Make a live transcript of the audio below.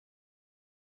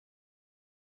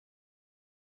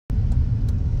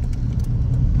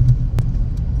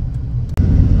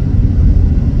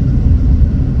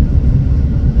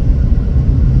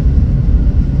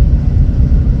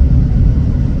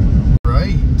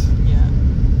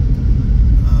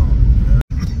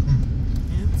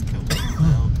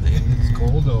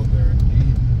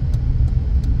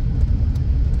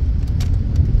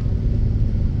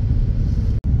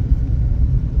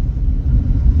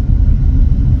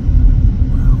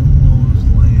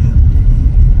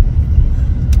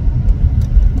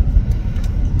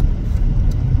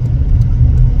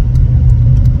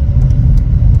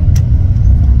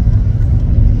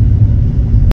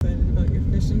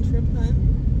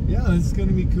Yeah, it's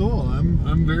gonna be cool.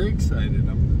 I'm very excited.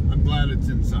 I'm glad it's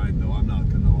inside though. I'm not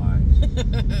gonna lie.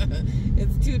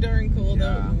 It's too darn cold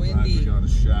out and windy. We got a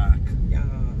shack. Yeah.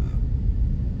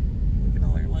 Look at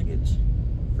all our luggage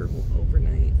for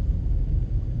overnight.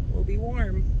 We'll be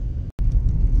warm.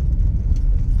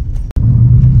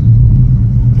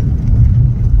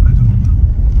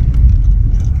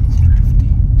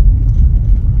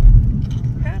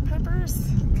 Pat Peppers.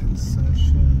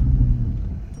 Concession.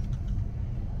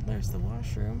 There's the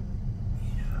washroom.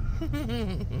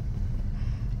 Yeah.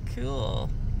 Cool.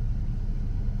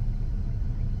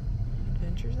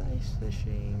 Adventures Ice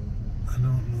Fishing. I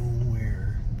don't know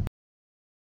where.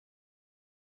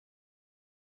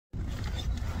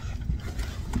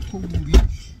 Holy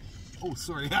oh,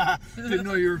 sorry. Didn't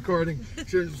know you were recording.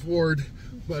 Shouldn't have sworn.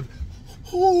 But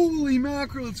holy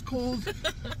mackerel, it's cold.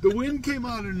 The wind came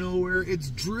out of nowhere. It's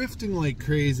drifting like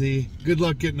crazy. Good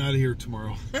luck getting out of here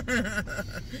tomorrow.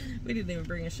 We didn't even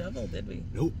bring a shovel, did we?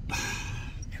 Nope.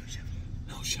 No shovel.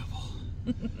 No shovel.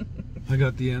 I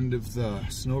got the end of the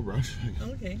snow brush.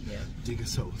 Okay, yeah. Dig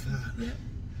us out with that. Yeah.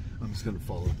 I'm just gonna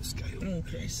follow this guy over.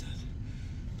 Okay.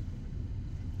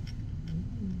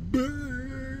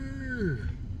 Brr.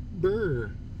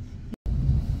 Brr.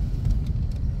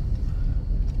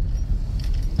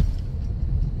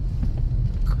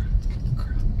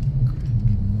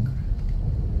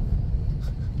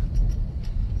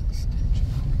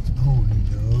 Oh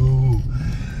no.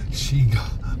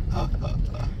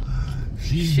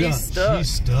 She's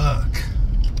stuck.